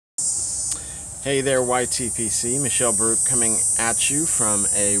Hey there, YTPC. Michelle Baruch coming at you from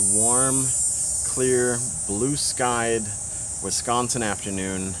a warm, clear, blue-skied Wisconsin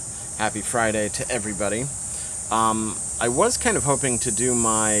afternoon. Happy Friday to everybody. I was kind of hoping to do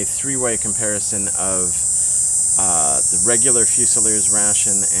my three-way comparison of the regular Fusiliers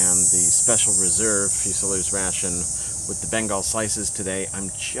ration and the special reserve Fusiliers ration with the Bengal slices today.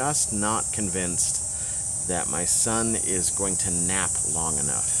 I'm just not convinced that my son is going to nap long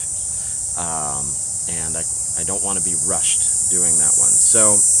enough. And I don't want to be rushed doing that one.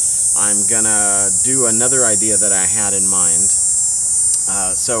 So I'm gonna do another idea that I had in mind.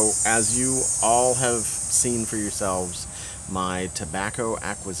 So as you all have seen for yourselves, my tobacco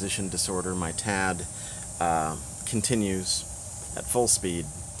acquisition disorder, my TAD, continues at full speed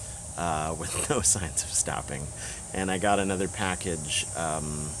with no signs of stopping. And I got another package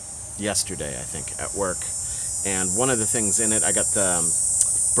yesterday, I think, at work. And one of the things in it, I got the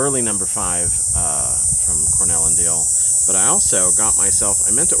Burley number 5 from Cornell Diehl, but I also got myself,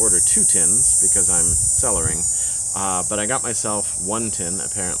 I meant to order 2 tins because I'm cellaring, but I got myself 1 tin,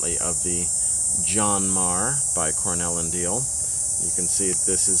 apparently, of the John Marr by Cornell Diehl. You can see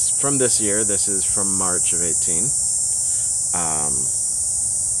this is from this year. This is from March of 18.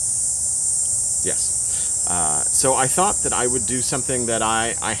 Yes. So I thought that I would do something that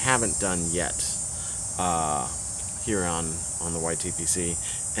I haven't done yet here on the YTPC,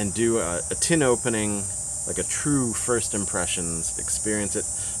 and do a tin opening, like a true first impressions, experience it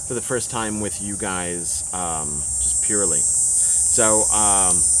for the first time with you guys, just purely. So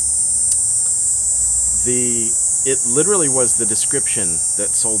it literally was the description that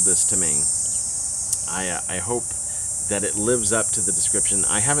sold this to me. I hope that it lives up to the description.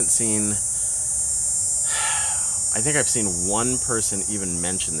 I haven't seen, I think I've seen one person even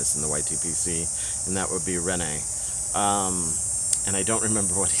mention this in the YTPC, and that would be Rene. And I don't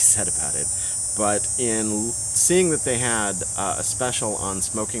remember what he said about it, but in seeing that they had a special on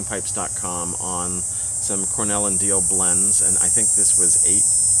smokingpipes.com on some Cornell Diehl blends, and I think this was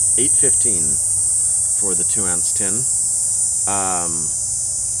 $8.15 for the 2-ounce tin.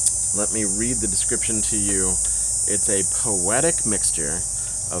 Let me read the description to you. It's a poetic mixture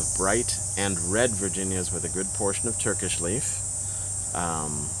of bright and red Virginias with a good portion of Turkish leaf.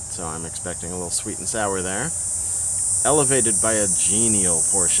 So I'm expecting a little sweet and sour there. Elevated by a genial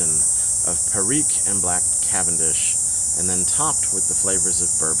portion of Perique and black Cavendish, and then topped with the flavors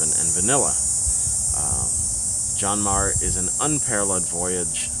of bourbon and vanilla. John Marr is an unparalleled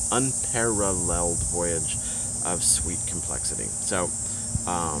voyage of sweet complexity. So,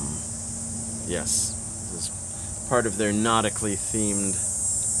 yes, this is part of their nautically themed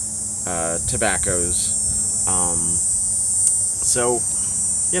tobaccos. So,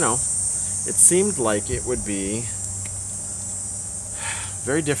 you know, it seemed like it would be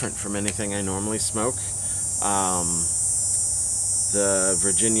very different from anything I normally smoke. The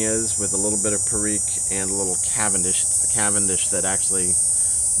Virginias with a little bit of Perique and a little Cavendish. It's the Cavendish that actually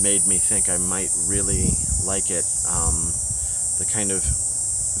made me think I might really like it. The kind of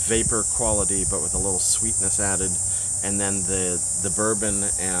vapor quality, but with a little sweetness added. And then the bourbon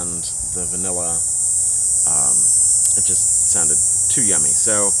and the vanilla, it just sounded too yummy.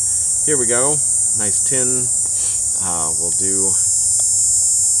 So here we go, nice tin. We'll do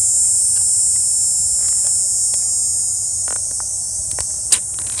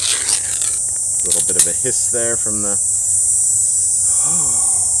a little bit of a hiss there from the, oh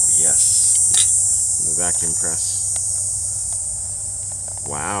yes, from the vacuum press.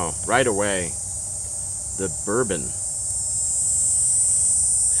 Wow, right away, the bourbon.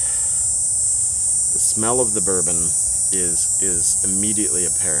 The smell of the bourbon is immediately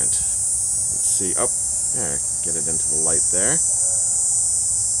apparent. Let's see, oh, there, get it into the light there.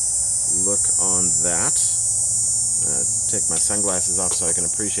 Look on that. Take my sunglasses off so I can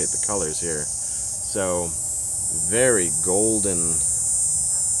appreciate the colors here. So, very golden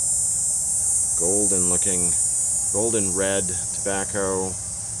looking, golden red tobacco.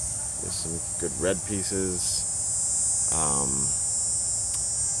 There's some good red pieces.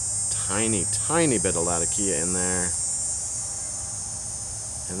 Tiny bit of Latakia in there.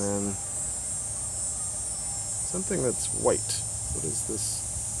 And then something that's white. What is this?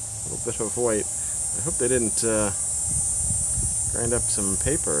 A little bit of white. I hope they didn't grind up some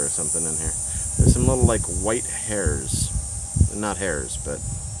paper or something in here. There's some little, like, white hairs. Not hairs, but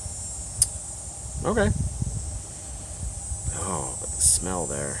okay. Oh, but the smell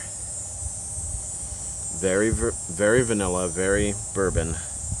there. Very vanilla, very bourbon.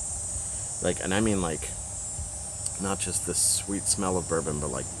 Like, and I mean, like, not just the sweet smell of bourbon, but,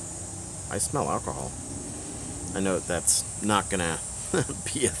 like, I smell alcohol. I know that's not gonna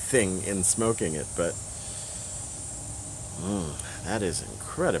be a thing in smoking it, but that is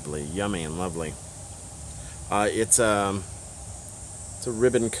incredibly yummy and lovely. It's a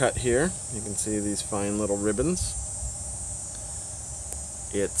ribbon cut here. You can see these fine little ribbons.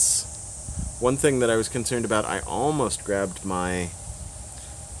 It's one thing that I was concerned about. I almost grabbed my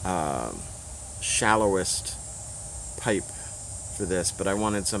shallowest pipe for this, but I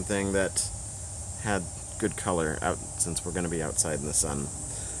wanted something that had good color out, since we're going to be outside in the sun.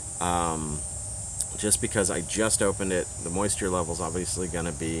 Just because I just opened it, the moisture level's obviously going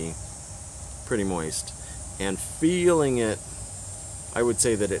to be pretty moist, and feeling it, I would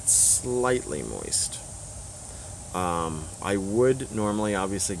say that it's slightly moist. I would normally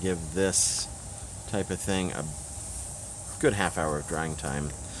obviously give this type of thing a good half hour of drying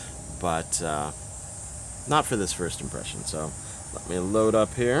time, but not for this first impression. So let me load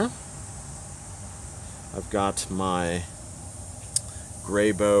up here. I've got my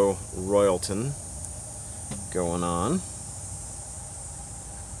Greybow Royalton going on.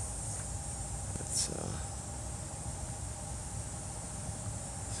 Let's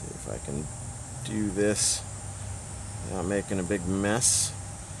see if I can do this without making a big mess.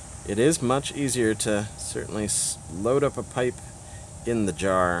 It is much easier to certainly load up a pipe in the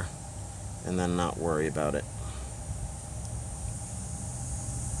jar and then not worry about it.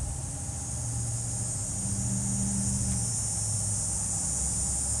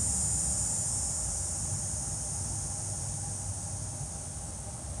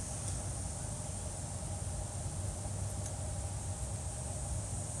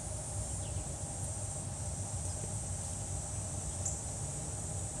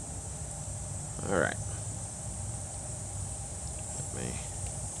 All right. Let me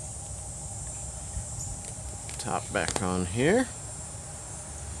top back on here,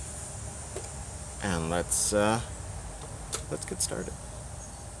 and let's get started.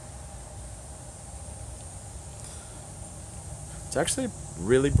 It's actually a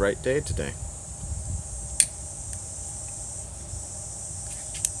really bright day today.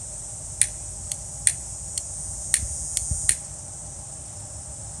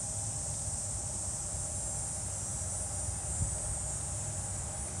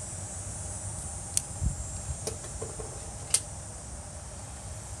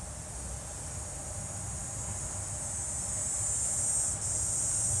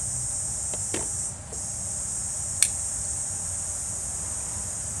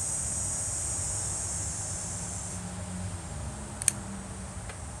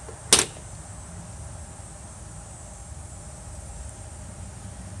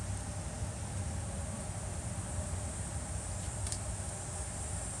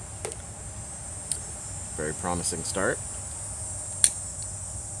 Very promising start.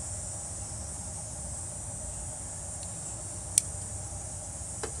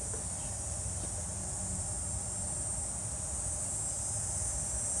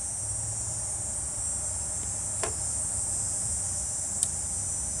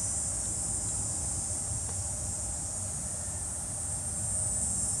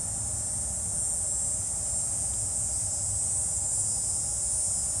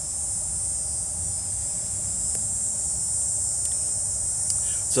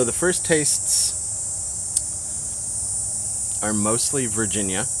 So the first tastes are mostly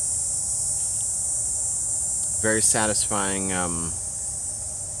Virginia. Very satisfying,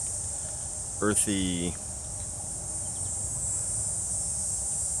 earthy.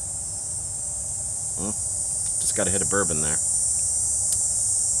 Just got to hit a bourbon there.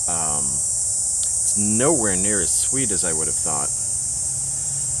 It's nowhere near as sweet as I would have thought,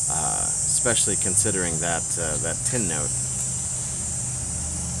 especially considering that that tin note.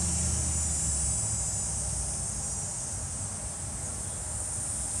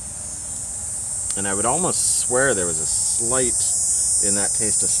 And I would almost swear there was a slight, in that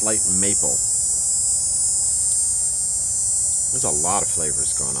taste, a slight maple. There's a lot of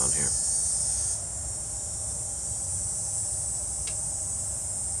flavors going on here.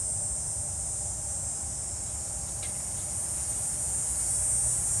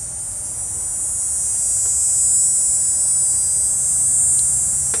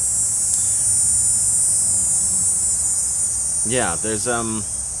 Yeah, there's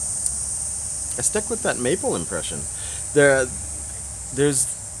I stick with that maple impression. There's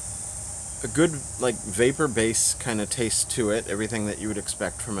a good, like, vapor base kind of taste to it, everything that you would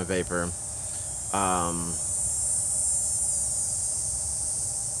expect from a vapor. I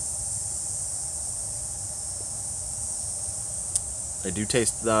do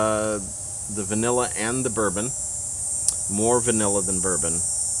taste the vanilla and the bourbon. More vanilla than bourbon.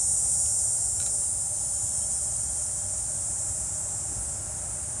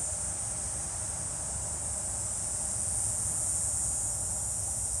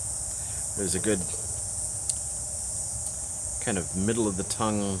 There's a good kind of middle of the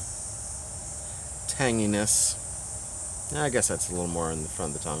tongue tanginess. I guess that's a little more in the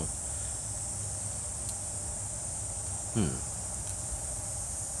front of the tongue.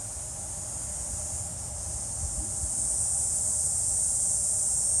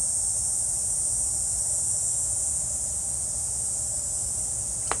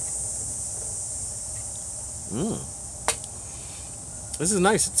 This is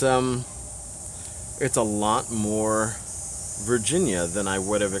nice. It's a lot more Virginia than I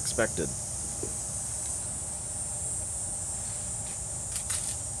would have expected.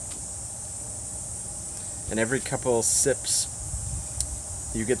 And every couple sips,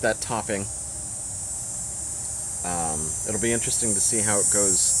 you get that topping. It'll be interesting to see how it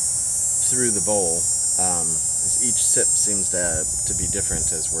goes through the bowl. As each sip seems to be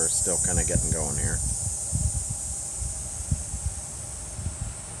different as we're still kind of getting going here.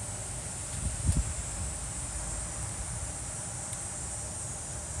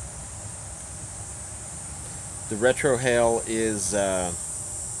 The retrohale is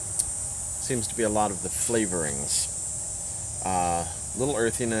seems to be a lot of the flavorings. Little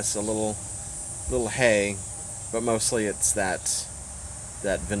earthiness, a little hay, but mostly it's that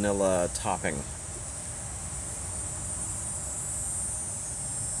vanilla topping.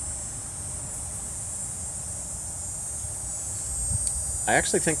 I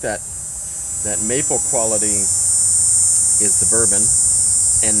actually think that maple quality is the bourbon.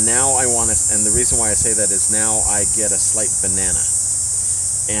 And now I want to, and the reason why I say that is now I get a slight banana.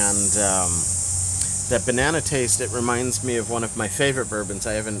 And that banana taste, it reminds me of one of my favorite bourbons.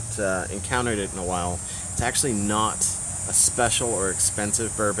 I haven't encountered it in a while. It's actually not a special or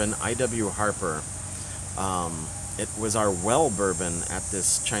expensive bourbon. I.W. Harper. It was our well bourbon at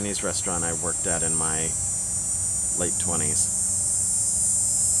this Chinese restaurant I worked at in my late 20s.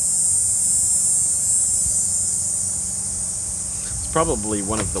 Probably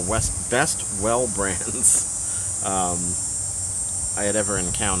one of the best well brands I had ever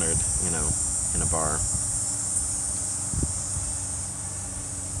encountered, in a bar.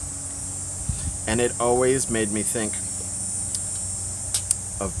 And it always made me think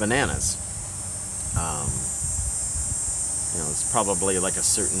of bananas. It's probably like a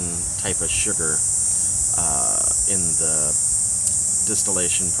certain type of sugar in the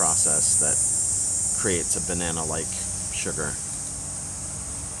distillation process that creates a banana-like sugar.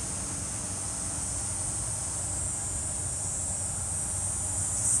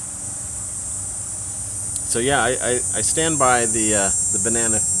 So yeah, I stand by the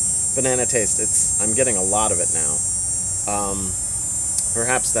banana taste. I'm getting a lot of it now.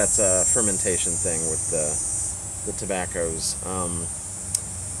 Perhaps that's a fermentation thing with the tobaccos.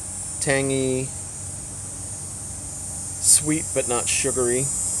 Tangy, sweet but not sugary.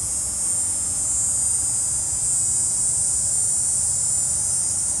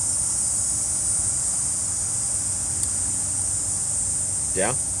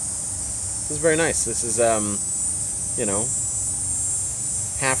 Yeah. This is very nice. This is,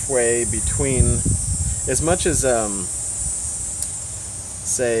 halfway between, as much as,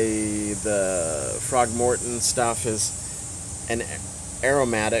 say, the Frogmorton stuff is an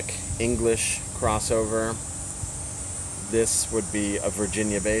aromatic English crossover, this would be a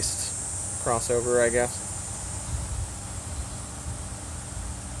Virginia-based crossover, I guess.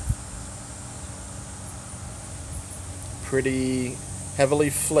 Pretty heavily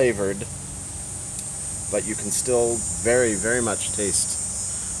flavored, but you can still very, very much taste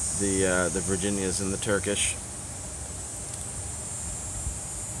the Virginias and the Turkish.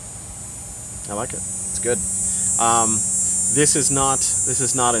 I like it. It's good. This is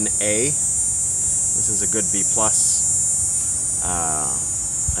not an A. This is a good B+.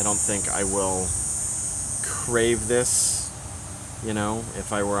 I don't think I will crave this,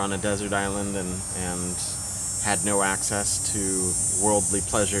 if I were on a desert island and had no access to worldly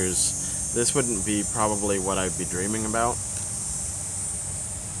pleasures. This wouldn't be probably what I'd be dreaming about.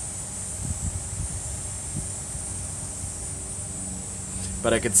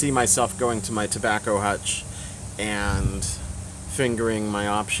 But I could see myself going to my tobacco hutch and fingering my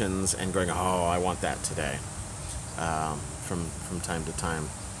options and going, oh, I want that today, from time to time.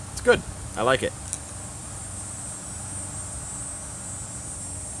 It's good. I like it.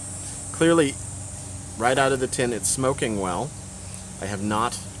 Clearly, right out of the tin, it's smoking well. I have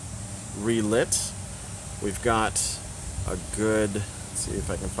not relit. We've got a good, let's see if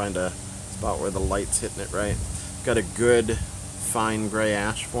I can find a spot where the light's hitting it right. Got a good fine gray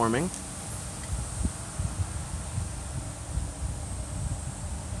ash forming.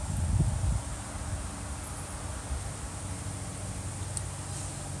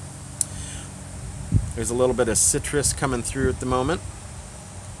 There's a little bit of citrus coming through at the moment.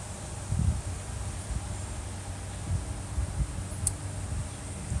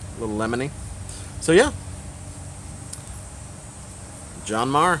 A little lemony. So yeah, John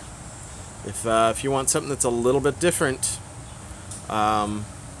Marr. If you want something that's a little bit different, go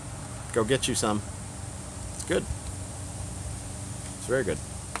get you some. It's good. It's very good.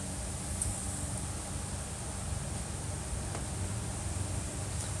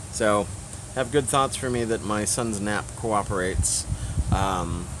 So, have good thoughts for me that my son's nap cooperates.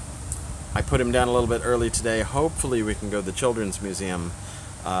 I put him down a little bit early today. Hopefully we can go to the Children's Museum.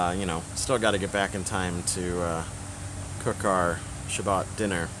 You know, still got to get back in time to cook our Shabbat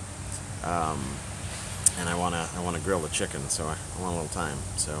dinner. And I wanna grill the chicken, so I want a little time.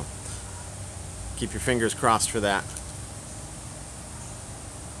 So keep your fingers crossed for that.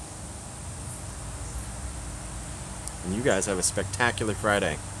 And you guys have a spectacular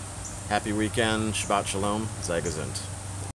Friday. Happy weekend, Shabbat Shalom, Sei gesund.